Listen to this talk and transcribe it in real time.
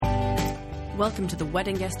Welcome to the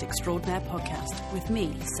Wedding Guest Extraordinaire podcast with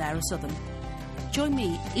me, Sarah Southern. Join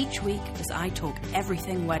me each week as I talk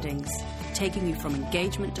everything weddings, taking you from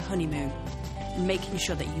engagement to honeymoon, and making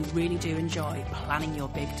sure that you really do enjoy planning your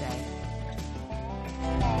big day.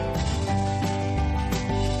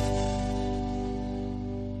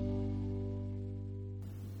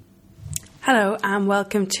 Hello and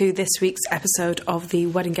welcome to this week's episode of the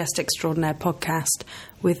Wedding Guest Extraordinaire podcast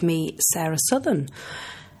with me, Sarah Southern.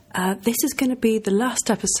 This is going to be the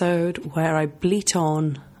last episode where I bleat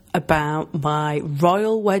on about my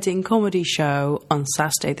royal wedding comedy show on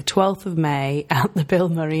Saturday the 12th of May at the Bill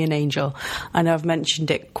Murray in Angel. I know I've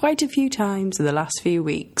mentioned it quite a few times in the last few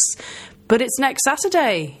weeks, but it's next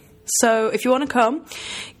Saturday. So if you want to come,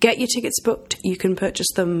 get your tickets booked. You can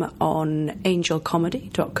purchase them on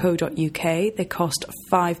angelcomedy.co.uk. They cost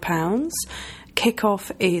 £5.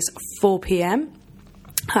 Kickoff is 4 p.m.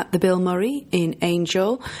 at the Bill Murray in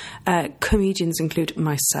Angel. Comedians include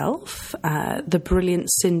myself, the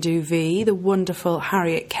brilliant Sindhu V, the wonderful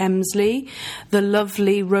Harriet Kemsley, the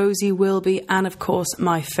lovely Rosie Wilby, and of course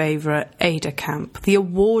my favourite Ada Camp, the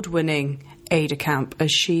award-winning Ada Camp,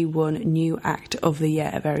 as she won New Act of the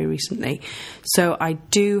Year very recently. So I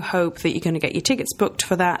do hope that you're going to get your tickets booked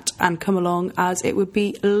for that and come along, as it would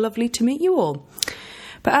be lovely to meet you all.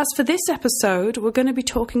 But as for this episode, we're going to be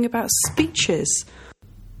talking about speeches.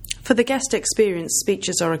 For the guest experience,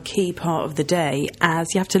 speeches are a key part of the day,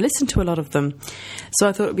 as you have to listen to a lot of them. So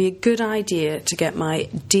I thought it would be a good idea to get my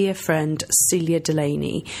dear friend Celia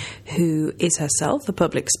Delaney, who is herself a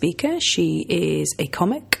public speaker. She is a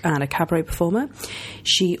comic and a cabaret performer.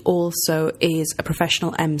 She also is a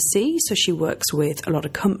professional MC, so she works with a lot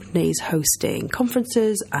of companies hosting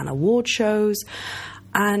conferences and award shows.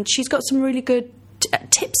 And she's got some really good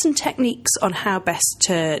tips and techniques on how best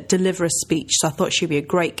to deliver a speech, so I thought she'd be a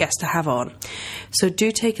great guest to have on. So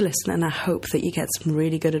do take a listen, and I hope that you get some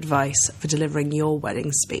really good advice for delivering your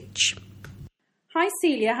wedding speech. Hi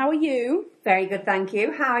Celia, how are you? Very good, thank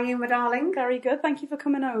you. How are you, my darling? Very good, thank you for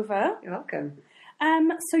coming over. You're welcome.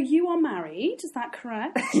 So you are married, is that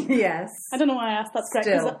correct? Yes. I don't know why I asked that's correct.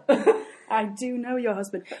 Still. I do know your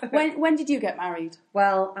husband. When did you get married?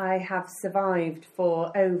 Well, I have survived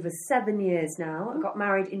for over 7 years now. I got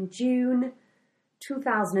married in June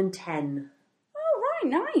 2010. Oh,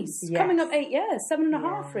 right, nice. Yes. Coming up 8 years,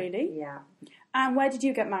 7.5 really. Yeah. And where did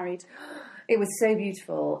you get married? It was so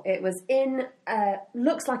beautiful. It was in,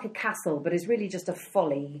 looks like a castle, but is really just a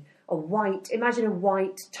folly. Imagine a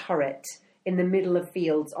white turret in the middle of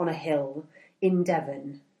fields on a hill in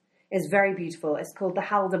Devon. It's very beautiful. It's called the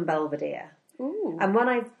Haldon Belvedere. Ooh. And when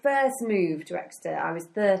I first moved to Exeter, I was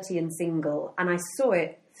 30 and single, and I saw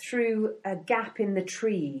it through a gap in the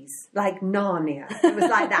trees, like Narnia. It was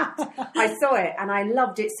like that. I saw it, and I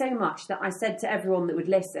loved it so much that I said to everyone that would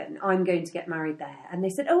listen, I'm going to get married there. And they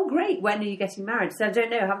said, oh, great, when are you getting married? So I don't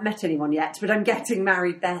know, I haven't met anyone yet, but I'm getting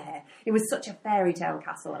married there. It was such a fairy tale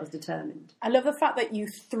castle. I was determined. I love the fact that you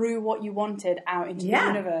threw what you wanted out into the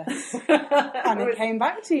universe. And it came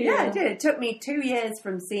back to you. Yeah, it did. It took me 2 years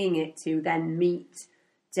from seeing it to then meet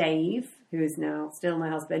Dave, who is now still my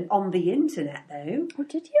husband, on the internet, though. Oh,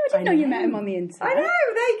 did you? I didn't know you met him on the internet. I know,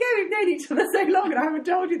 there you go. We've known each other so long and I haven't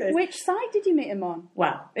told you this. Which site did you meet him on?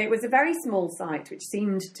 Well, it was a very small site which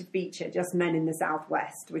seemed to feature just men in the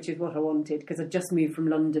southwest, which is what I wanted, because I'd just moved from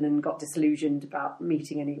London and got disillusioned about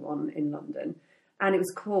meeting anyone in London. And it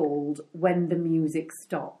was called When the Music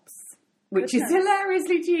Stops, which is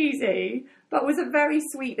hilariously cheesy, but was a very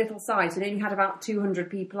sweet little site and only had about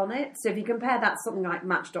 200 people on it. So if you compare that to something like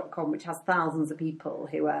Match.com, which has thousands of people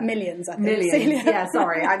who are... Millions, I think. Millions, yeah,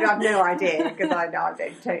 sorry. I have no idea, because I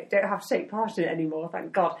don't have to take part in it anymore,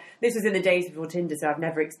 thank God. This was in the days before Tinder, so I've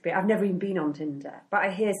never even been on Tinder. But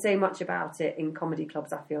I hear so much about it in comedy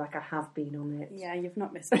clubs, I feel like I have been on it. Yeah, you've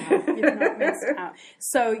not missed out. You've not missed out.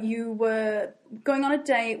 So you were going on a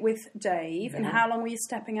date with Dave, and how long were you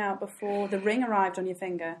stepping out before the ring arrived on your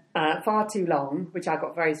finger? Far too long, which I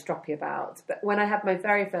got very stroppy about. But when I had my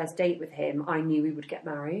very first date with him, I knew we would get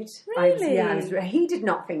married. Really? He did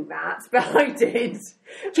not think that, but I did.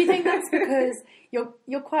 Do you think that's because you're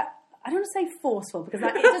quite... I don't want to say forceful, because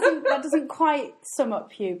that doesn't quite sum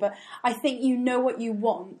up you, but I think you know what you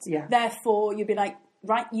want. Yeah. Therefore, you'd be like,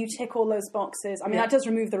 right, you tick all those boxes. I mean, that does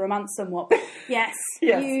remove the romance somewhat, but yes,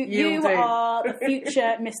 you are the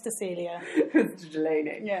future Mr. Celia. Mr.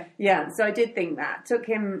 Delaney. Yeah. Yeah, so I did think that. Took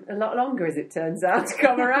him a lot longer, as it turns out, to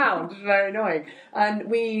come around. Very annoying. And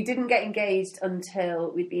we didn't get engaged until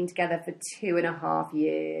we'd been together for 2.5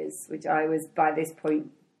 years, which I was, by this point,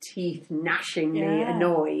 teeth gnashingly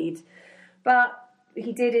annoyed. But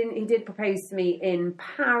he did propose to me in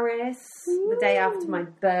Paris the day after my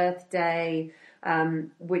birthday,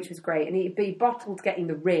 which was great. And he bottled getting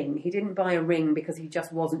the ring. He didn't buy a ring because he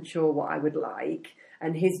just wasn't sure what I would like.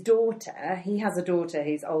 And his daughter, he has a daughter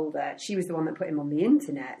who's older. She was the one that put him on the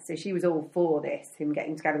internet, so she was all for this, him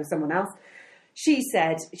getting together with someone else. She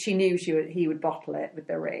said she knew he would bottle it with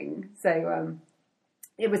the ring. So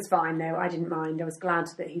it was fine, though. I didn't mind. I was glad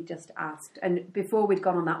that he'd just asked. And before we'd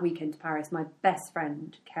gone on that weekend to Paris, my best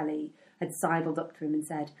friend, Kelly, had sidled up to him and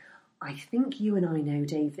said, I think you and I know,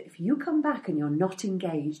 Dave, that if you come back and you're not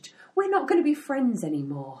engaged, we're not going to be friends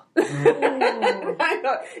anymore. He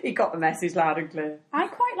got the message loud and clear. I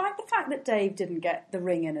quite like the fact that Dave didn't get the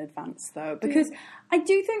ring in advance, though, because I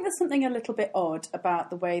do think there's something a little bit odd about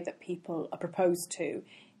the way that people are proposed to,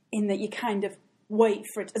 in that you kind of wait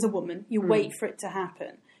for it, as a woman, you wait for it to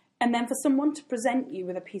happen. And then for someone to present you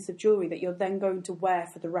with a piece of jewellery that you're then going to wear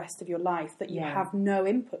for the rest of your life that you have no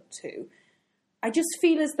input to, I just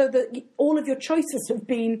feel as though all of your choices have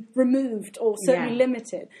been removed or certainly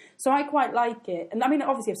limited. So I quite like it. And I mean,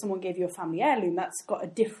 obviously, if someone gave you a family heirloom, that's got a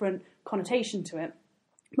different connotation to it.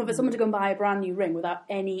 But for someone to go and buy a brand new ring without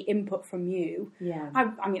any input from you,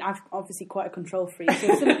 I'm obviously quite a control freak. So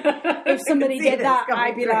if somebody did that,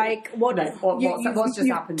 I'd be like, "What's just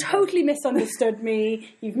happened? You've totally misunderstood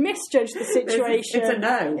me. You've misjudged the situation." It's a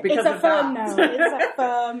no. Because it's a firm no. It's a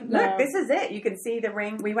firm no. Look, this is it. You can see the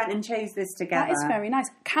ring. We went and chose this together. That is very nice.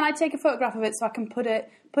 Can I take a photograph of it so I can put it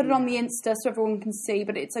on the Insta so everyone can see?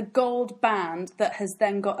 But it's a gold band that has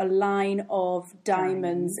then got a line of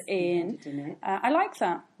diamonds in it. I like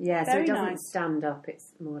that. Yeah, very so it doesn't nice. stand up.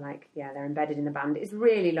 It's more like, they're embedded in the band. It's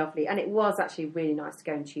really lovely. And it was actually really nice to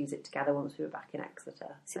go and choose it together once we were back in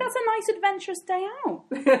Exeter. See, that's a nice adventurous day out.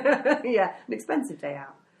 An expensive day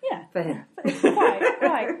out. Yeah. For him.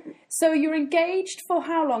 Right. So you're engaged for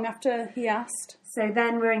how long after he asked? So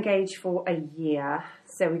then we're engaged for a year.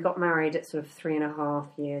 So we got married at sort of 3.5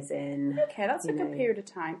 years in. Okay, that's a good period of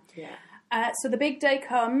time. Yeah. So the big day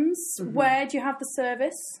comes. Mm-hmm. Where do you have the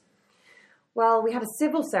service? Well, we had a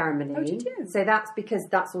civil ceremony. Oh, did you? So that's because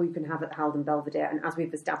that's all you can have at the Haldon Belvedere. And as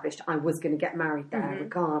we've established, I was going to get married there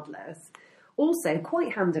regardless. Also,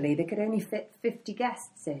 quite handily, they could only fit 50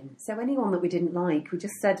 guests in. So anyone that we didn't like, we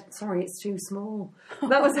just said, sorry, it's too small.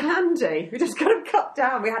 That was handy. We just kind of cut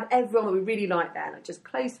down. We had everyone that we really liked there, like just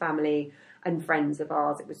close family and friends of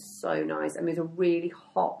ours. It was so nice. And it was a really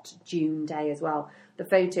hot June day as well. The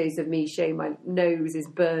photos of me showing my nose is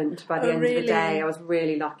burnt by the end of the day. I was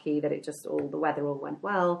really lucky that the weather all went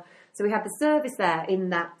well. So we had the service there in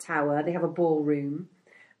that tower. They have a ballroom.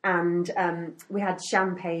 And we had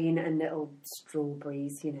champagne and little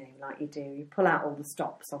strawberries, like you do. You pull out all the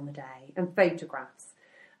stops on the day and photographs.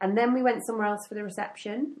 And then we went somewhere else for the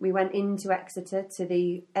reception. We went into Exeter to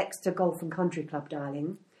the Exeter Golf and Country Club,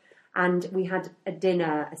 darling. And we had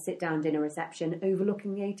a sit-down dinner reception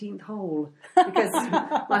overlooking the 18th hole because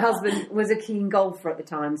my husband was a keen golfer at the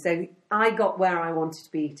time. So I got where I wanted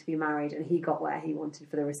to be married, and he got where he wanted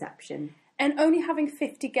for the reception. And only having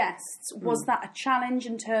 50 guests, was that a challenge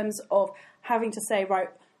in terms of having to say, right,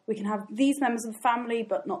 we can have these members of the family,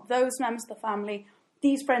 but not those members of the family?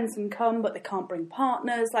 These friends can come, but they can't bring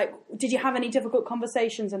partners. Like, did you have any difficult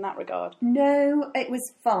conversations in that regard? No, it was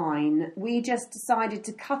fine. We just decided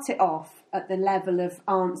to cut it off at the level of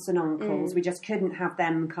aunts and uncles. We just couldn't have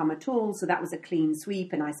them come at all. So that was a clean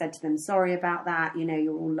sweep. And I said to them, sorry about that.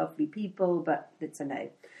 You're all lovely people, but it's a no.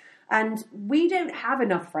 And we don't have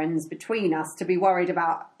enough friends between us to be worried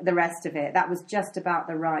about the rest of it. That was just about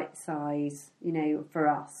the right size, for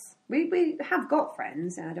us. We have got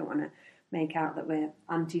friends, and I don't want to make out that we're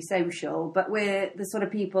antisocial, but we're the sort of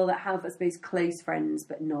people that have, I suppose, close friends,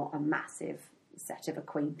 but not a massive set of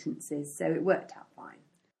acquaintances. So it worked out fine.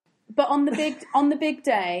 But on the big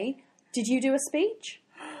day, did you do a speech?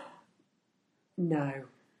 No.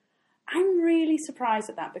 I'm really surprised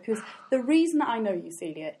at that, because the reason that I know you,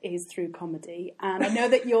 Celia, is through comedy, and I know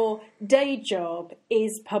that your day job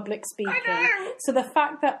is public speaking. I know. So the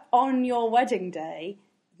fact that on your wedding day,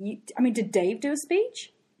 did Dave do a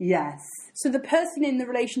speech? Yes. So the person in the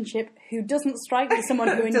relationship who doesn't strike me as someone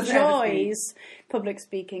who enjoys public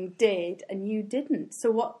speaking did, and you didn't.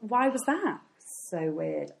 So why was that? So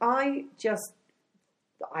weird. I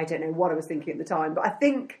don't know what I was thinking at the time, but I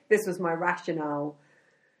think this was my rationale,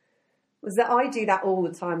 was that I do that all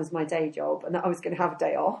the time as my day job, and that I was going to have a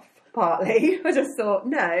day off, partly. I just thought,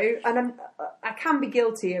 no, and I can be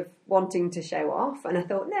guilty of wanting to show off, and I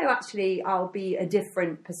thought, no, actually, I'll be a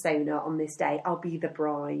different persona on this day. I'll be the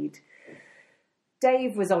bride.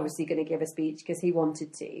 Dave was obviously going to give a speech because he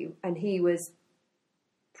wanted to, and he was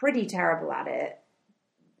pretty terrible at it.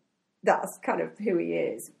 that's kind of who he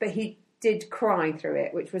is. But he did cry through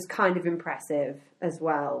it, which was kind of impressive as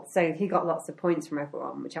well. So he got lots of points from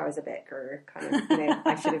everyone, which I was a bit kind of,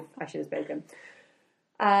 I should have spoken.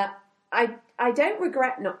 I don't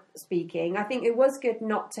regret not speaking. I think it was good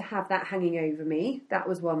not to have that hanging over me. That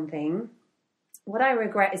was one thing. What I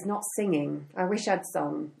regret is not singing. I wish I'd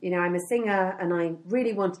sung. I'm a singer and I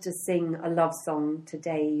really wanted to sing a love song to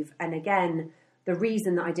Dave. And again, the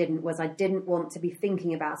reason that I didn't was I didn't want to be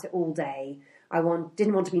thinking about it all day.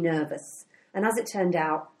 Didn't want to be nervous. And as it turned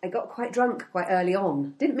out, I got quite drunk quite early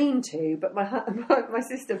on. Didn't mean to, but my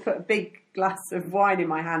sister put a big glass of wine in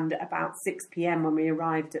my hand at about 6 p.m. when we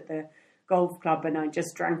arrived at the golf club, and I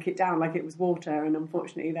just drank it down like it was water, and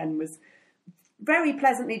unfortunately then was very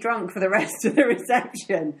pleasantly drunk for the rest of the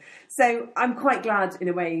reception. So I'm quite glad in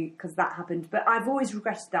a way because that happened. But I've always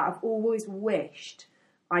regretted that. I've always wished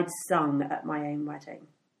I'd sung at my own wedding.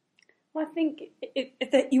 Well, I think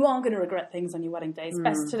that you are going to regret things on your wedding day. It's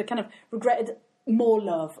best to kind of regret more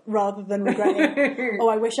love rather than regretting, oh,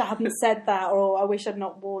 I wish I hadn't said that, or I wish I'd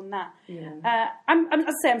not worn that. Yeah.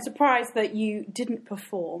 I'm surprised that you didn't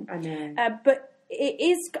perform. I know. But it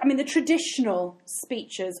is, the traditional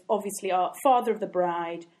speeches obviously are father of the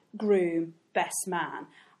bride, groom, best man.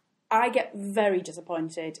 I get very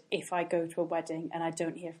disappointed if I go to a wedding and I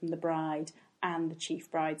don't hear from the bride and the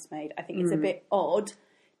chief bridesmaid. I think it's a bit odd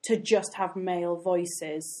to just have male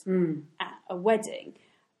voices at a wedding.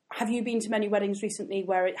 Have you been to many weddings recently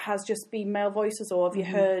where it has just been male voices, or have you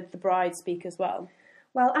heard the bride speak as well?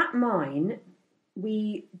 Well, at mine,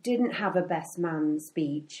 we didn't have a best man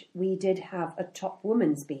speech. We did have a top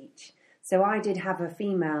woman speech. So I did have a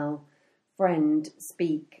female friend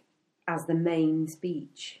speak as the main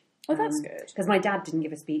speech. Oh, that's good. Because my dad didn't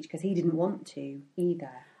give a speech because he didn't want to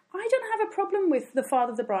either. I don't have a problem with the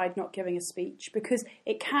father of the bride not giving a speech, because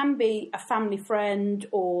it can be a family friend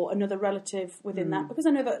or another relative within that, because I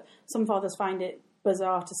know that some fathers find it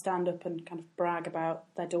bizarre to stand up and kind of brag about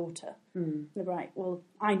their daughter. They're right, well,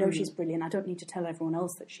 I know she's brilliant, I don't need to tell everyone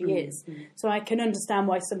else that she is. So I can understand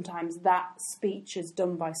why sometimes that speech is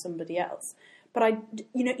done by somebody else. But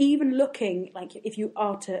even looking, like if you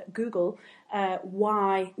are to Google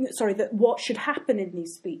what should happen in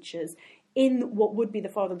these speeches, in what would be the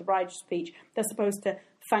father of the bride speech, they're supposed to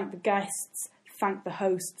thank the guests, thank the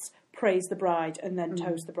hosts, praise the bride, and then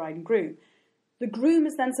toast the bride and groom. The groom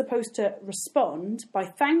is then supposed to respond by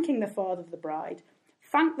thanking the father of the bride,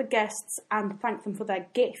 thank the guests, and thank them for their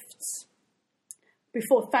gifts,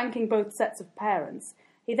 before thanking both sets of parents.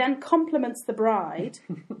 He then compliments the bride.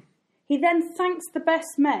 He then thanks the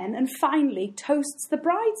best men, and finally toasts the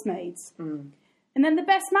bridesmaids. And then the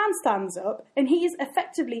best man stands up and he is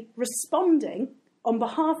effectively responding on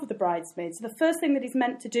behalf of the bridesmaids. The first thing that he's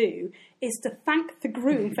meant to do is to thank the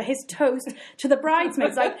groom for his toast to the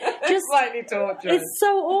bridesmaids. Just slightly torturous. It's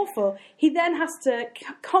so awful. He then has to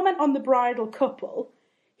comment on the bridal couple.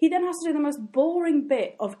 He then has to do the most boring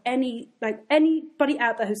bit of anybody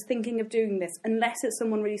out there who's thinking of doing this, unless it's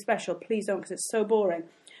someone really special. Please don't, because it's so boring.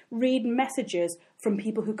 Read messages from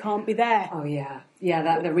people who can't be there. Oh, yeah. Yeah,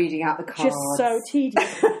 that they're reading out the cards. Just so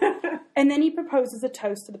tedious. And then he proposes a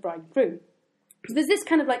toast to the bride and groom. So there's this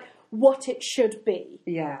kind of what it should be.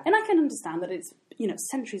 Yeah. And I can understand that it's,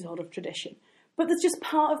 centuries old of tradition. But there's just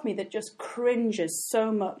part of me that just cringes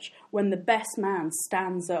so much when the best man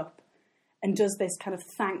stands up and does this kind of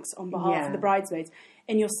thanks on behalf of the bridesmaids.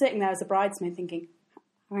 And you're sitting there as a bridesmaid thinking,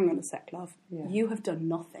 hang on a sec, love. Yeah. You have done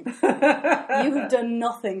nothing. You have done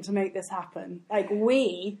nothing to make this happen.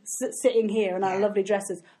 We, sitting here in our lovely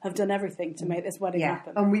dresses, have done everything to make this wedding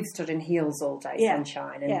happen. And we've stood in heels all day,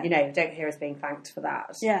 sunshine. And, don't hear us being thanked for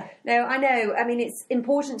that. Yeah. No, I know. I mean, it's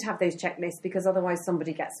important to have those checklists because otherwise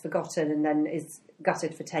somebody gets forgotten and then is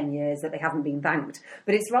gutted for 10 years that they haven't been thanked.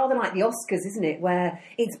 But it's rather like the Oscars, isn't it, where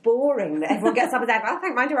it's boring that everyone gets up and says, I'll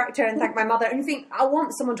thank my director and thank my mother. And you think, I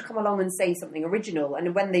want someone to come along and say something original.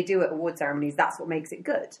 And when they do at award ceremonies, that's what makes it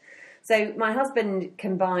good. So my husband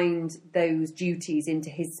combined those duties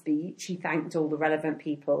into his speech. He thanked all the relevant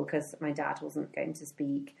people because my dad wasn't going to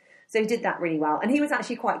speak. So he did that really well. And he was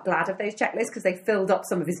actually quite glad of those checklists because they filled up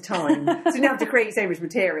some of his time. So he didn't have to create so much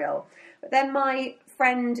material. But then my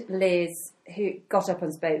friend Liz, who got up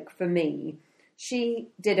and spoke for me, she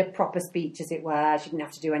did a proper speech, as it were. She didn't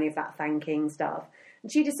have to do any of that thanking stuff.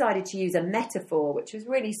 And she decided to use a metaphor, which was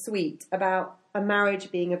really sweet, about a marriage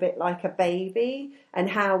being a bit like a baby and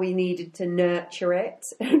how we needed to nurture it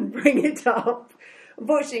and bring it up.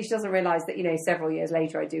 Unfortunately, she doesn't realise that, several years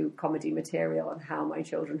later I do comedy material on how my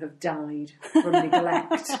children have died from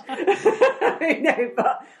neglect.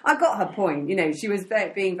 But I got her point. She was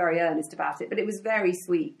being very earnest about it, but it was very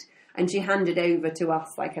sweet. And she handed over to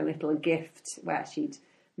us like a little gift where she'd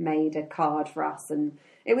made a card for us, and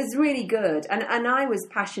it was really good. And I was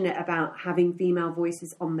passionate about having female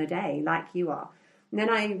voices on the day, like you are. And then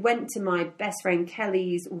I went to my best friend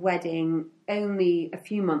Kelly's wedding only a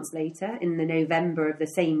few months later, in the November of the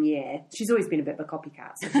same year. She's always been a bit of a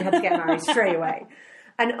copycat, so she had to get married straight away.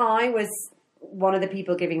 And I was one of the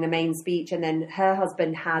people giving the main speech, and then her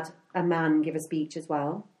husband had a man give a speech as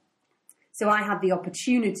well. So I had the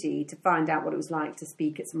opportunity to find out what it was like to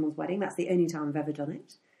speak at someone's wedding. That's the only time I've ever done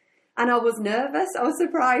it. And I was nervous. I was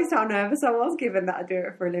surprised how nervous I was, given that I do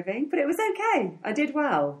it for a living. But it was okay. I did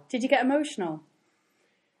well. Did you get emotional?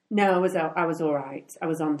 No, I was all right. I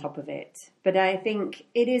was on top of it. But I think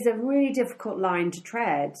it is a really difficult line to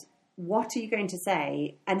tread. What are you going to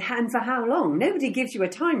say, and for how long? Nobody gives you a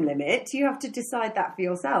time limit. You have to decide that for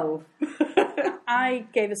yourself. I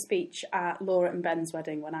gave a speech at Laura and Ben's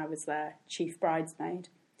wedding when I was their chief bridesmaid.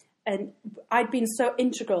 And I'd been so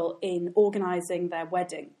integral in organising their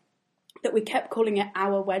wedding that we kept calling it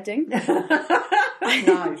our wedding.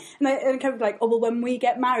 Nice. And I kept like, oh, well, when we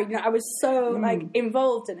get married, I was so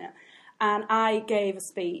involved in it. And I gave a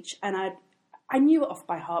speech, and I knew it off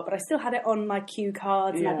by heart, but I still had it on my cue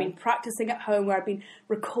cards, and I'd been practicing at home, where I'd been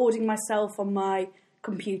recording myself on my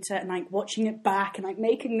computer and watching it back and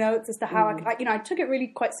making notes as to how I took it really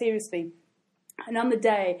quite seriously. And on the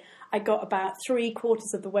day, I got about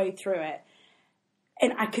 3/4 of the way through it,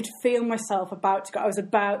 and I could feel myself about to go. I was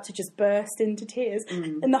about to just burst into tears,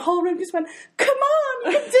 and the whole room just went, "Come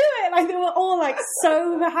on, you can do it!" They were all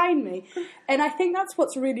so behind me. And I think that's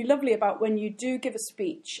what's really lovely about when you do give a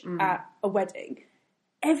speech at a wedding.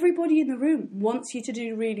 Everybody in the room wants you to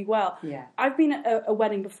do really well. Yeah. I've been at a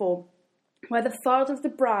wedding before where the father of the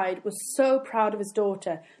bride was so proud of his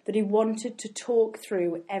daughter that he wanted to talk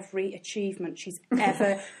through every achievement she's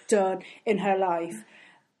ever done in her life.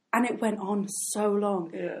 And it went on so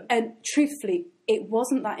long. Yeah. And truthfully, it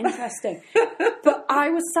wasn't that interesting. But I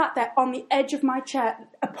was sat there on the edge of my chair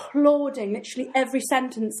applauding literally every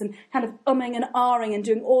sentence and kind of umming and ahhing and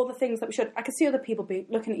doing all the things that we should. I could see other people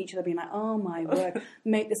looking at each other being like, oh my word,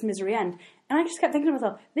 make this misery end. And I just kept thinking to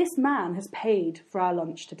myself, this man has paid for our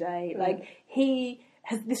lunch today.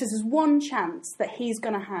 This is his one chance that he's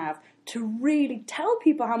going to have to really tell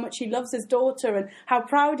people how much he loves his daughter and how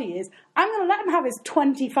proud he is. I'm going to let him have his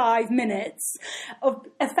 25 minutes of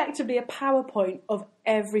effectively a PowerPoint of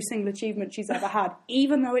every single achievement she's ever had,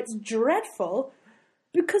 even though it's dreadful,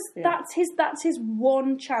 because that's his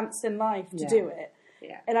one chance in life to do it.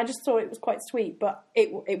 Yeah. And I just thought it was quite sweet, but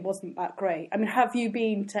it wasn't that great. I mean, have you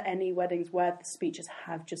been to any weddings where the speeches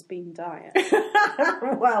have just been dire?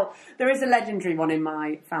 Well, there is a legendary one in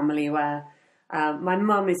my family where my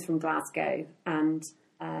mum is from Glasgow, and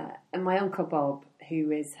my Uncle Bob,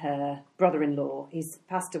 who is her brother-in-law, he's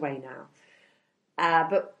passed away now.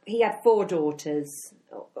 But he had 4 daughters,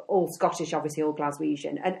 all Scottish, obviously, all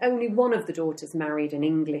Glaswegian, and only one of the daughters married an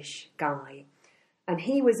English guy. And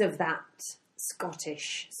he was of that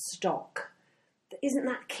Scottish stock that isn't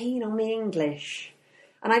that keen on the English.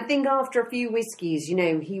 And I think after a few whiskies,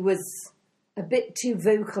 he was a bit too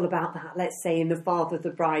vocal about that, let's say, in the father of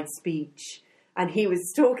the bride speech. And he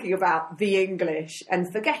was talking about the English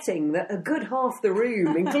and forgetting that a good half the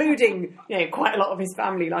room, including quite a lot of his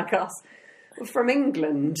family like us, were from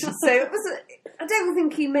England. So it was. I don't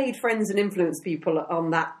think he made friends and influenced people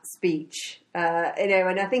on that speech.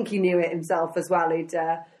 And I think he knew it himself as well. He'd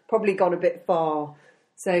probably gone a bit far.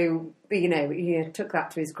 So, he took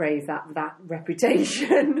that to his grave, that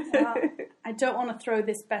reputation. Well, I don't want to throw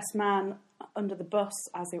this best man under the bus,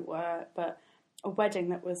 as it were, but a wedding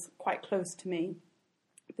that was quite close to me,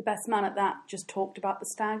 the best man at that just talked about the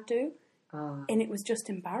stag do, and it was just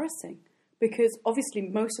embarrassing, because obviously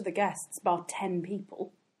most of the guests, bar 10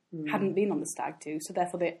 people, hadn't been on the stag do, so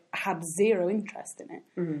therefore they had zero interest in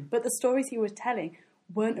it. But the stories he was telling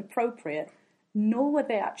weren't appropriate, nor were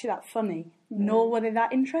they actually that funny, nor were they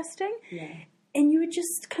that interesting. Yeah. And you were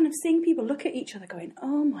just kind of seeing people look at each other going,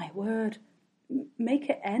 oh my word, make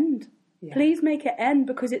it end. Yeah. Please make it end,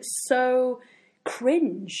 because it's so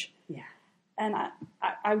cringe. Yeah. And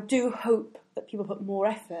I do hope that people put more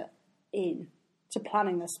effort in to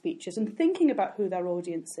planning their speeches and thinking about who their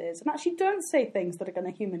audience is, and actually don't say things that are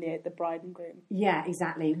going to humiliate the bride and groom. Yeah,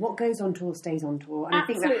 exactly. What goes on tour stays on tour, and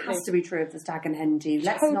Absolutely. I think that has to be true of the stag and hen do.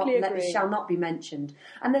 It shall not be mentioned.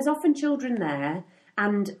 And there's often children there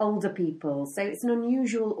and older people, so it's an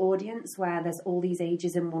unusual audience where there's all these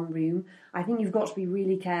ages in one room. I think you've got to be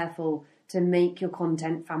really careful to make your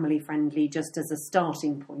content family friendly, just as a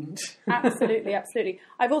starting point. Absolutely, absolutely.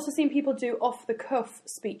 I've also seen people do off the cuff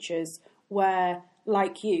speeches where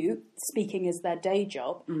like you, speaking is their day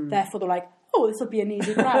job. Therefore, they're like, oh, this will be an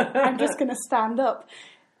easy crowd. I'm just going to stand up.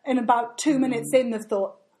 And about 2 minutes in, they've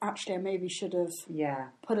thought, actually, I maybe should have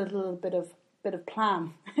put a little bit of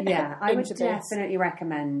plan. Yeah, I would into this. definitely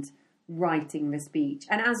recommend writing the speech.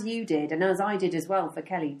 And as you did, and as I did as well for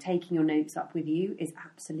Kelly, taking your notes up with you is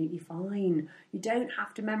absolutely fine. You don't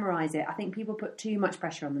have to memorise it. I think people put too much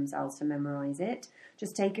pressure on themselves to memorise it.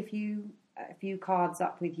 Just take a few cards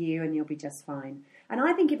up with you and you'll be just fine. And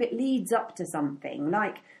I think if it leads up to something,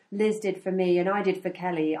 like Liz did for me and I did for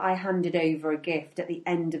Kelly, I handed over a gift at the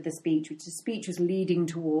end of the speech, which the speech was leading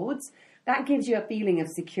towards. That gives you a feeling of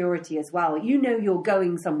security as well. You know you're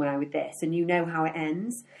going somewhere with this and you know how it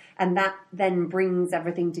ends. And that then brings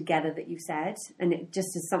everything together that you've said. And it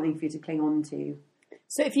just is something for you to cling on to.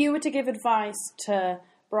 So if you were to give advice to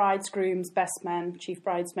brides, grooms, best men, chief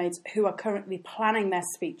bridesmaids who are currently planning their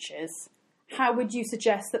speeches, how would you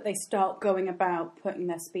suggest that they start going about putting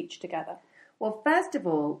their speech together? Well, first of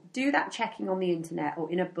all, do that checking on the internet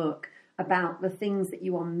or in a book about the things that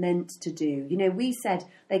you are meant to do. You know, we said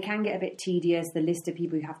they can get a bit tedious, the list of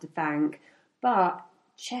people you have to thank, but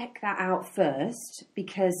check that out first,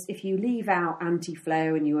 because if you leave out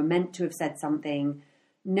anti-flow and you were meant to have said something,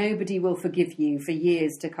 nobody will forgive you for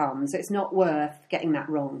years to come. So it's not worth getting that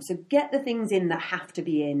wrong. So get the things in that have to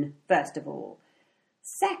be in, first of all.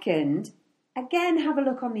 Second, again, have a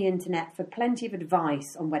look on the internet for plenty of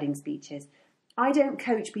advice on wedding speeches. I don't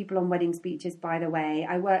coach people on wedding speeches, by the way.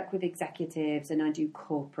 I work with executives and I do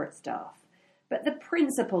corporate stuff. But the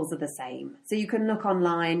principles are the same. So you can look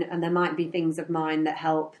online and there might be things of mine that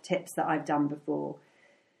help, tips that I've done before.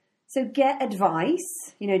 So get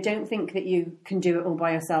advice. You know, don't think that you can do it all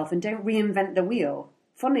by yourself and don't reinvent the wheel.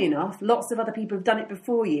 Funnily enough, lots of other people have done it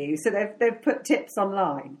before you. So they've put tips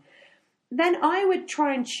online. Then I would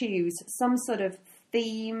try and choose some sort of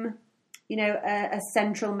theme, you know, a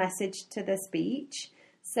central message to the speech.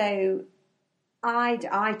 So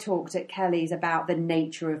I talked at Kelly's about the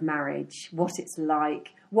nature of marriage, what it's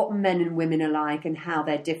like, what men and women are like and how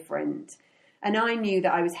they're different. And I knew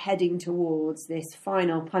that I was heading towards this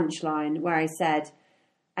final punchline where I said,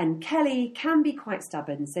 and Kelly can be quite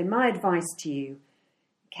stubborn. So my advice to you,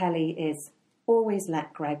 Kelly, is always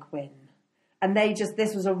let Greg win. And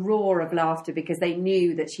this was a roar of laughter because they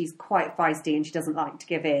knew that she's quite feisty and she doesn't like to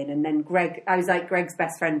give in. And then I was like Greg's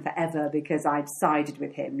best friend forever because I'd sided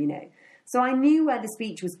with him, you know. So I knew where the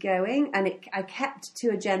speech was going and I kept to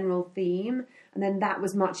a general theme. And then that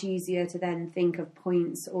was much easier to then think of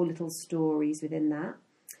points or little stories within that.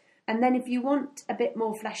 And then if you want a bit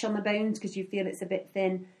more flesh on the bones because you feel it's a bit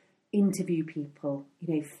thin, interview people.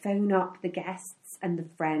 You know, phone up the guests and the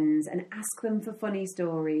friends and ask them for funny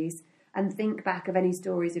stories. And think back of any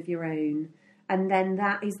stories of your own. And then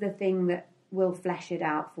that is the thing that will flesh it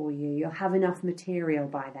out for you. You'll have enough material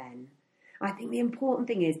by then. I think the important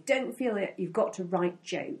thing is don't feel that you've got to write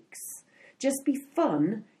jokes. Just be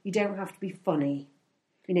fun. You don't have to be funny.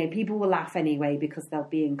 You know, people will laugh anyway because they'll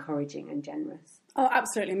be encouraging and generous. Oh,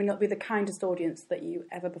 absolutely. I mean, it'll be the kindest audience that you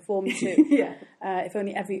ever perform to. Yeah. If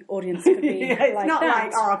only every audience could be yeah, it's like not that.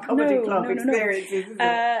 like our comedy club experiences, is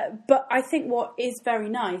it? But I think what is very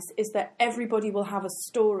nice is that everybody will have a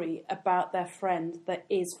story about their friend that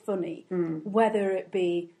is funny, whether it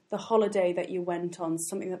be the holiday that you went on,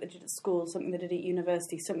 something that they did at school, something they did at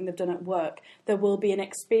university, something they've done at work. There will be an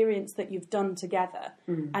experience that you've done together.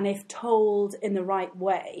 And if told in the right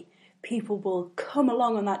way, people will come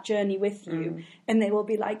along on that journey with you and they will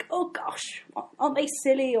be like, oh gosh, aren't they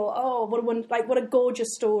silly? Or, oh, what a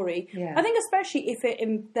gorgeous story. Yeah. I think especially if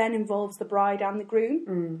it then involves the bride and the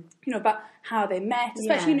groom, you know, about how they met,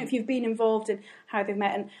 especially you know, if you've been involved in how they've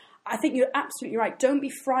met. And I think you're absolutely right. Don't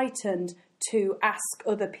be frightened to ask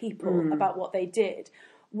other people about what they did.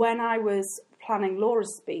 When I was planning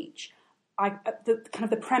Laura's speech,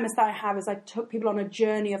 the premise that I have is I took people on a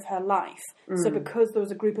journey of her life. So because there was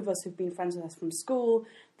a group of us who've been friends with us from school,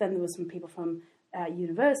 then there was some people from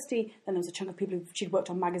university, then there was a chunk of people who she'd worked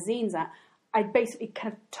on magazines at, I basically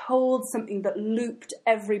kind of told something that looped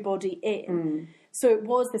everybody in. So it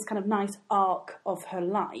was this kind of nice arc of her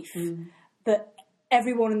life that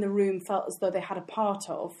everyone in the room felt as though they had a part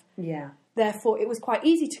of. Yeah. Therefore, it was quite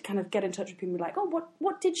easy to kind of get in touch with people and be like, oh,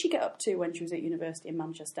 what did she get up to when she was at university in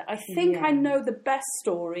Manchester? I think I know the best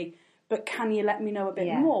story, but can you let me know a bit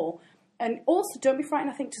more? And also, don't be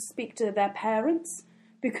frightened, I think, to speak to their parents,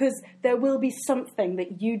 because there will be something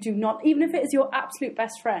that you do not, even if it is your absolute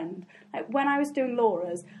best friend. Like when I was doing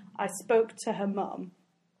Laura's, I spoke to her mum,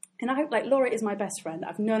 and Laura is my best friend.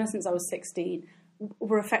 I've known her since I was 16.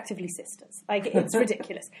 We're effectively sisters. Like, it's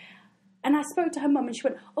ridiculous. And I spoke to her mum and she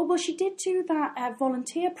went, oh, well, she did do that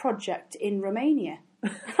volunteer project in Romania.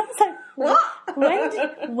 And I was like,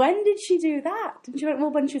 what? When did she do that? And she went,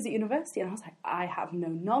 well, when she was at university. And I was like, I have no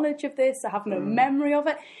knowledge of this. I have no memory of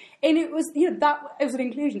it. And it was, it was an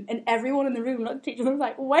inclusion. And everyone in the room looked at each other and was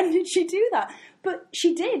like, when did she do that? But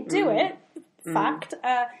she did do it, fact.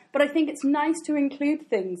 But I think it's nice to include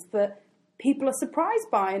things that people are surprised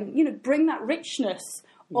by and, bring that richness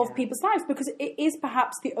of people's lives, because it is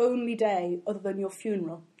perhaps the only day other than your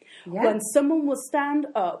funeral when someone will stand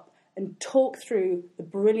up and talk through the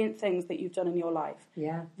brilliant things that you've done in your life.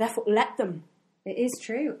 Yeah. Therefore, let them. It is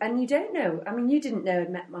true. And you don't know. I mean, you didn't know I'd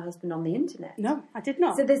met my husband on the internet. No, I did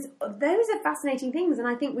not. So those are fascinating things, and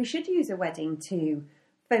I think we should use a wedding to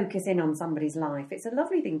focus in on somebody's life. It's a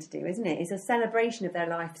lovely thing to do, isn't it? It's a celebration of their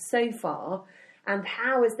life so far, and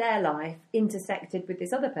how has their life intersected with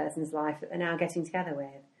this other person's life that they're now getting together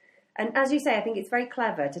with. And as you say, I think it's very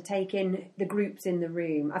clever to take in the groups in the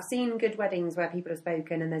room. I've seen good weddings where people have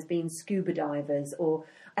spoken and there's been scuba divers or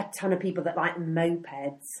a ton of people that like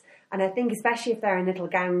mopeds. And I think especially if they're in little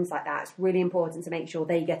gowns like that, it's really important to make sure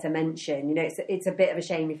they get a mention. It's a bit of a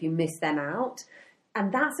shame if you miss them out.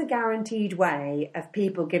 And that's a guaranteed way of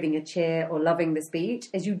people giving a cheer or loving the speech,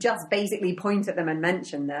 is you just basically point at them and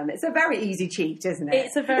mention them. It's a very easy cheat, isn't it?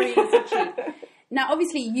 It's a very easy cheat. Now,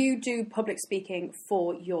 obviously, you do public speaking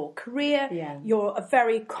for your career. Yeah. You're a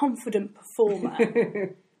very confident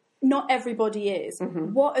performer. Not everybody is.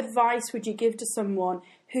 Mm-hmm. What advice would you give to someone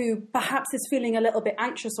who perhaps is feeling a little bit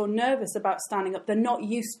anxious or nervous about standing up? They're not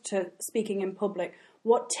used to speaking in public.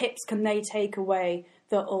 What tips can they take away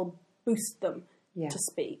that will boost them to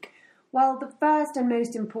speak? Well, the first and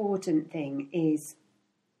most important thing is,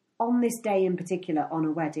 on this day in particular, on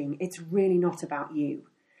a wedding, it's really not about you.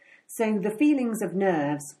 So the feelings of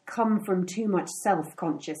nerves come from too much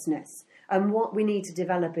self-consciousness. And what we need to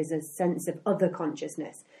develop is a sense of other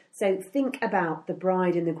consciousness. So think about the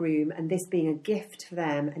bride and the groom and this being a gift for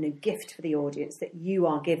them and a gift for the audience that you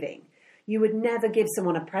are giving. You would never give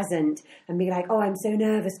someone a present and be like, oh, I'm so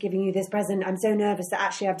nervous giving you this present. I'm so nervous that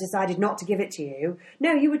actually I've decided not to give it to you.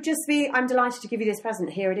 No, you would just be, I'm delighted to give you this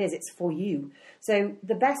present. Here it is. It's for you. So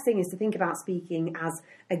the best thing is to think about speaking as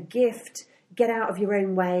a gift. Get out of your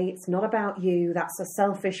own way. It's not about you. That's a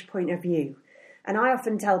selfish point of view. And I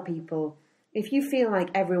often tell people, if you feel like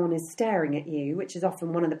everyone is staring at you, which is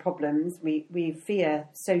often one of the problems, we fear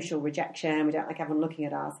social rejection, we don't like everyone looking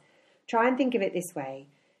at us, try and think of it this way.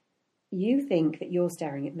 You think that you're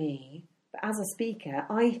staring at me, but as a speaker,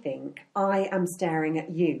 I think I am staring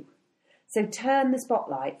at you. So turn the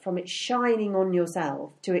spotlight from it shining on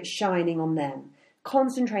yourself to it shining on them.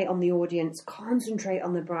 Concentrate on the audience, concentrate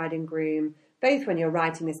on the bride and groom, both when you're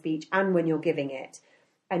writing the speech and when you're giving it,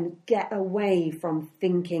 and get away from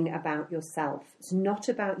thinking about yourself. It's not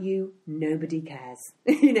about you, nobody cares.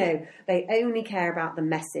 They only care about the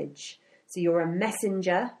message. So you're a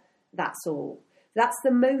messenger, that's all. That's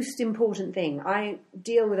the most important thing. I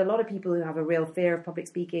deal with a lot of people who have a real fear of public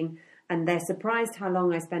speaking, and they're surprised how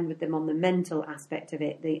long I spend with them on the mental aspect of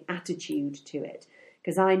it, the attitude to it.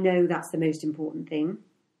 Because I know that's the most important thing.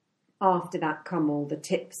 After that come all the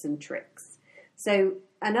tips and tricks. So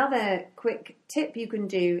another quick tip you can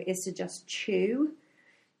do is to just chew.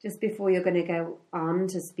 Just before you're going to go on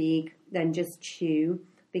to speak, then just chew.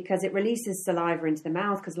 Because it releases saliva into the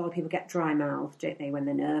mouth, because a lot of people get dry mouth, don't they, when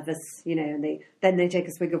they're nervous, and then they take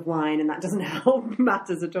a swig of wine, and that doesn't help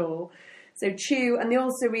matters at all. So chew, and the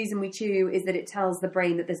also reason we chew is that it tells the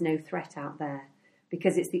brain that there's no threat out there,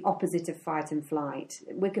 because it's the opposite of fight and flight.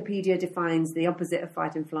 Wikipedia defines the opposite of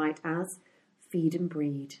fight and flight as feed and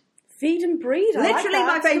breed. Feed and breed. Literally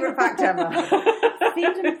my favourite fact ever.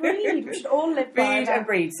 Feed and breed. We should all live by Feed that. and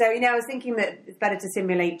breed. So, I was thinking that it's better to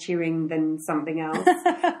simulate chewing than something else.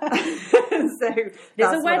 So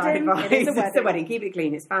that's what I advise. It is a wedding. It's a wedding. Keep it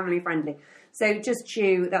clean. It's family friendly. So just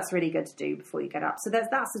chew. That's really good to do before you get up. So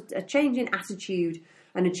that's a change in attitude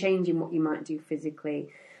and a change in what you might do physically.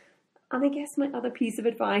 And I guess my other piece of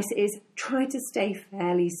advice is try to stay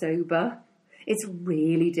fairly sober. It's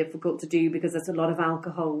really difficult to do because there's a lot of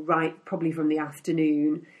alcohol, right, probably from the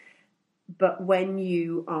afternoon. But when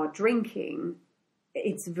you are drinking,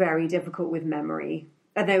 it's very difficult with memory.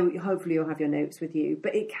 Although hopefully you'll have your notes with you,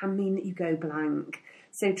 but it can mean that you go blank.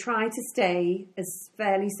 So try to stay as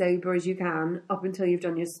fairly sober as you can up until you've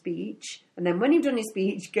done your speech. And then when you've done your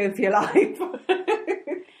speech, go for your life.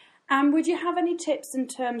 And would you have any tips in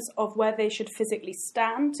terms of where they should physically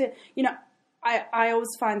stand? I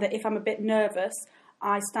always find that if I'm a bit nervous,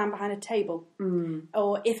 I stand behind a table.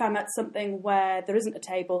 Or if I'm at something where there isn't a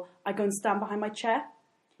table, I go and stand behind my chair.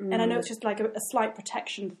 And I know it's just like a slight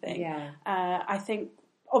protection thing. Yeah. I think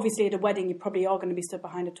obviously at a wedding you probably are going to be stood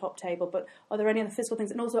behind a top table, but are there any other physical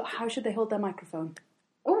things? And also, how should they hold their microphone?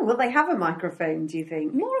 Oh, will they have a microphone, do you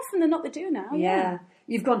think? More often than not they do now. Yeah.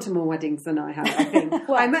 You've gone to more weddings than I have, I think.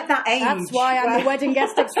 Well, I'm at that age. That's why I'm the wedding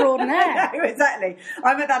guest extraordinaire. No, exactly.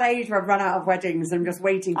 I'm at that age where I've run out of weddings and I'm just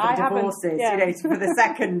waiting for divorces, for the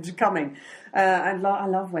second coming. I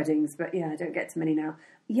love weddings, but I don't get to many now.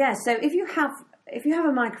 Yeah, so if you have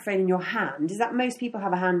a microphone in your hand, is that most people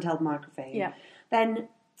have a handheld microphone? Yeah. Then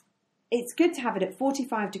it's good to have it at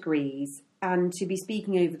 45 degrees and to be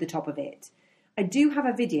speaking over the top of it. I do have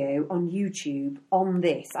a video on YouTube on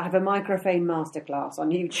this. I have a microphone masterclass on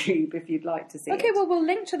YouTube if you'd like to see it. Okay, well, we'll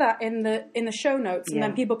link to that in the show notes, and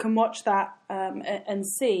then people can watch that and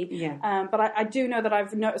see. Yeah. But I do know that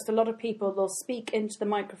I've noticed a lot of people, they'll speak into the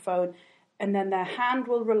microphone and then their hand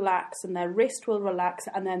will relax and their wrist will relax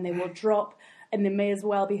and then they will drop and they may as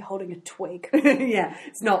well be holding a twig. Yeah,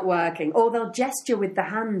 it's not working. Or they'll gesture with the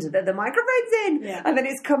hand that the microphone's in and then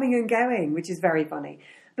it's coming and going, which is very funny.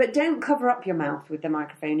 But don't cover up your mouth with the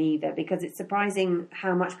microphone either, because it's surprising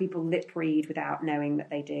how much people lip read without knowing that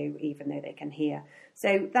they do, even though they can hear.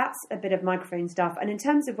 So that's a bit of microphone stuff. And in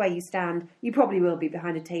terms of where you stand, you probably will be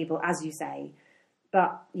behind a table, as you say.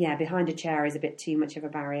 But yeah, behind a chair is a bit too much of a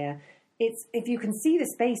barrier. It's if you can see the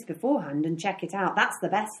space beforehand and check it out, that's the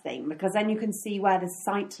best thing, because then you can see where the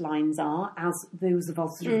sight lines are, as those of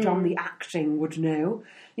us who have done the acting would know.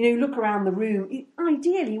 Look around the room.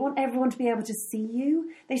 Ideally, you want everyone to be able to see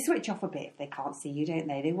you. They switch off a bit if they can't see you, don't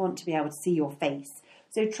they? They want to be able to see your face.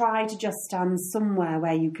 So try to just stand somewhere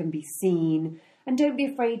where you can be seen. And don't be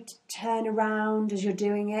afraid to turn around as you're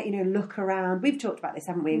doing it. Look around. We've talked about this,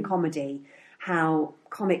 haven't we, in comedy, how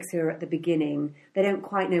comics who are at the beginning, they don't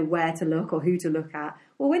quite know where to look or who to look at.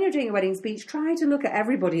 Well, when you're doing a wedding speech, try to look at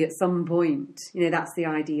everybody at some point. That's the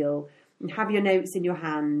ideal. And have your notes in your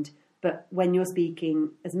hand, but when you're speaking,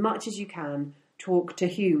 as much as you can, talk to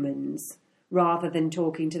humans rather than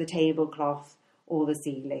talking to the tablecloth or the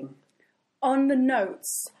ceiling. On the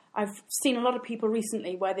notes, I've seen a lot of people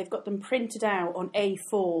recently where they've got them printed out on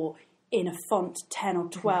A4 in a font 10 or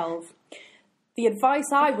 12. The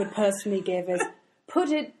advice I would personally give is put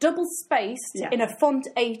it double spaced in a font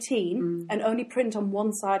 18 and only print on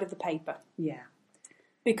one side of the paper. Yeah.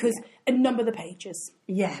 And number the pages.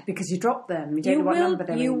 Yeah, because you drop them. You don't know what number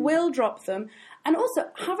they're in. You will drop them. And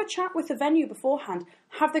also, have a chat with the venue beforehand.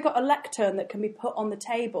 Have they got a lectern that can be put on the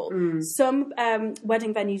table? Some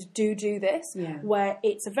wedding venues do this, where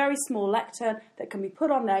it's a very small lectern that can be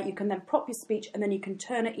put on there. You can then prop your speech and then you can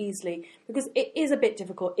turn it easily. Because it is a bit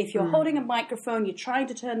difficult. If you're holding a microphone, you're trying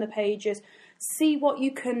to turn the pages, see what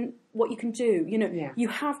you can do. You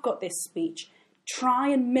have got this speech. Try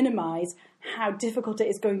and minimise how difficult it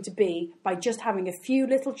is going to be by just having a few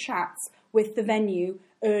little chats with the venue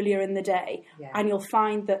earlier in the day. Yeah. And you'll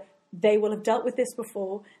find that they will have dealt with this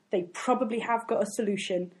before. They probably have got a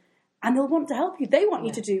solution and they'll want to help you. They want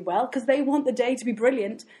you to do well because they want the day to be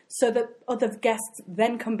brilliant so that other guests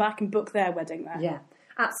then come back and book their wedding there. Yeah.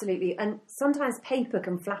 Absolutely. And sometimes paper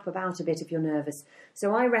can flap about a bit if you're nervous.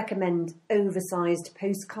 So I recommend oversized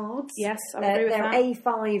postcards. Yes, I agree with that. They're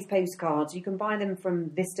A5 postcards. You can buy them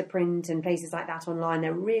from Vistaprint and places like that online.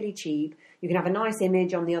 They're really cheap. You can have a nice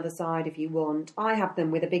image on the other side if you want. I have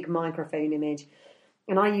them with a big microphone image.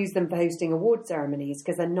 And I use them for hosting award ceremonies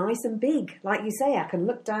because they're nice and big. Like you say, I can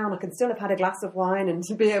look down, I can still have had a glass of wine and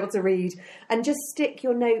be able to read. And just stick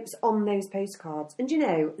your notes on those postcards. And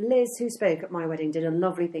Liz, who spoke at my wedding, did a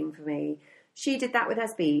lovely thing for me. She did that with her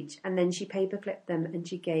speech and then she paperclipped them and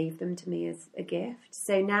she gave them to me as a gift.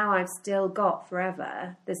 So now I've still got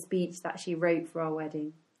forever the speech that she wrote for our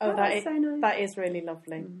wedding. Oh, that is so nice. That is really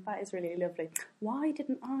lovely. That is really lovely. Why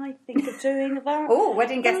didn't I think of doing that? Oh,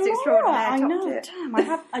 wedding guest extraordinaire. I know.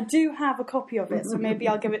 Damn, I do have a copy of it, so maybe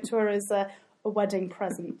I'll give it to her as a wedding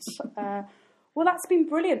present. Well, that's been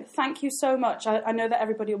brilliant. Thank you so much. I know that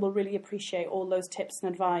everybody will really appreciate all those tips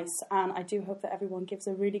and advice, and I do hope that everyone gives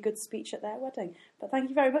a really good speech at their wedding. But thank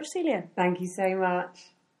you very much, Celia. Thank you so much.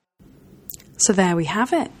 So there we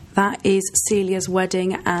have it. That is Celia's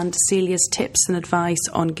wedding and Celia's tips and advice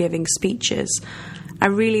on giving speeches. I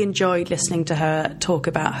really enjoyed listening to her talk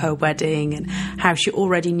about her wedding and how she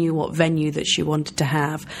already knew what venue that she wanted to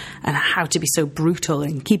have and how to be so brutal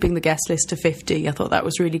in keeping the guest list to 50. I thought that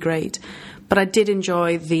was really great. But I did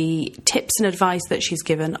enjoy the tips and advice that she's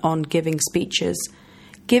given on giving speeches.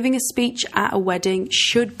 Giving a speech at a wedding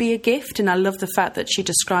should be a gift, and I love the fact that she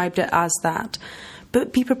described it as that.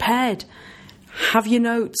 But be prepared. Have your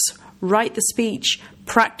notes, write the speech,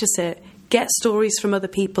 practice it, get stories from other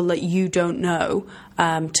people that you don't know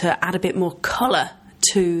to add a bit more colour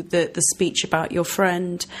to the speech about your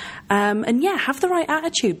friend. And yeah, have the right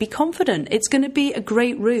attitude. Be confident. It's going to be a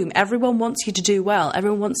great room. Everyone wants you to do well.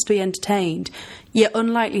 Everyone wants to be entertained. You're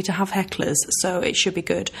unlikely to have hecklers, so it should be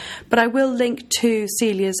good. But I will link to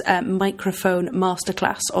Celia's microphone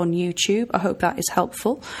masterclass on YouTube. I hope that is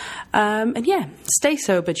helpful. And yeah, stay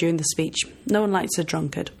sober during the speech. No one likes a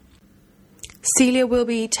drunkard. Celia will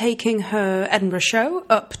be taking her Edinburgh show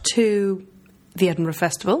up to the Edinburgh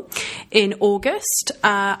Festival in August.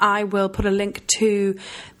 I will put a link to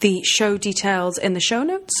the show details in the show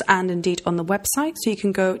notes and indeed on the website, so you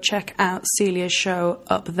can go check out Celia's show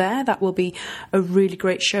up there. That will be a really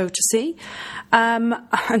great show to see. And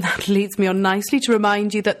that leads me on nicely to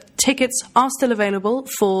remind you that tickets are still available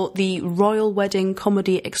for the Royal Wedding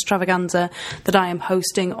Comedy Extravaganza that I am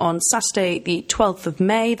hosting on Saturday the 12th of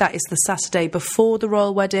May. That is the Saturday before the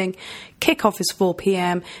Royal Wedding. Kick-off is 4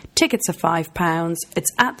 p.m. Tickets are £5. It's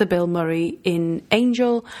at the Bill Murray in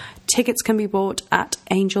Angel. Tickets can be bought at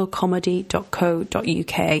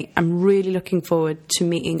angelcomedy.co.uk. I'm really looking forward to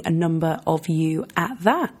meeting a number of you at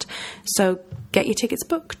that. So get your tickets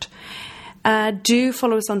booked. Do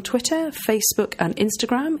follow us on Twitter, Facebook and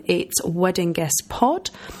Instagram. It's Wedding Guest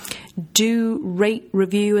Pod. Do rate,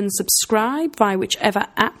 review and subscribe via whichever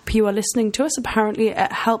app you are listening to us. Apparently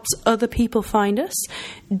it helps other people find us.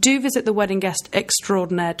 Do visit the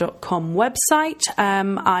weddingguestextraordinaire.com website.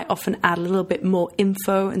 I often add a little bit more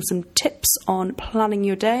info and some tips on planning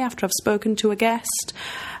your day after I've spoken to a guest.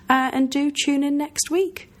 And do tune in next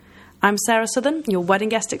week. I'm Sarah Southern, your wedding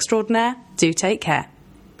guest extraordinaire. Do take care.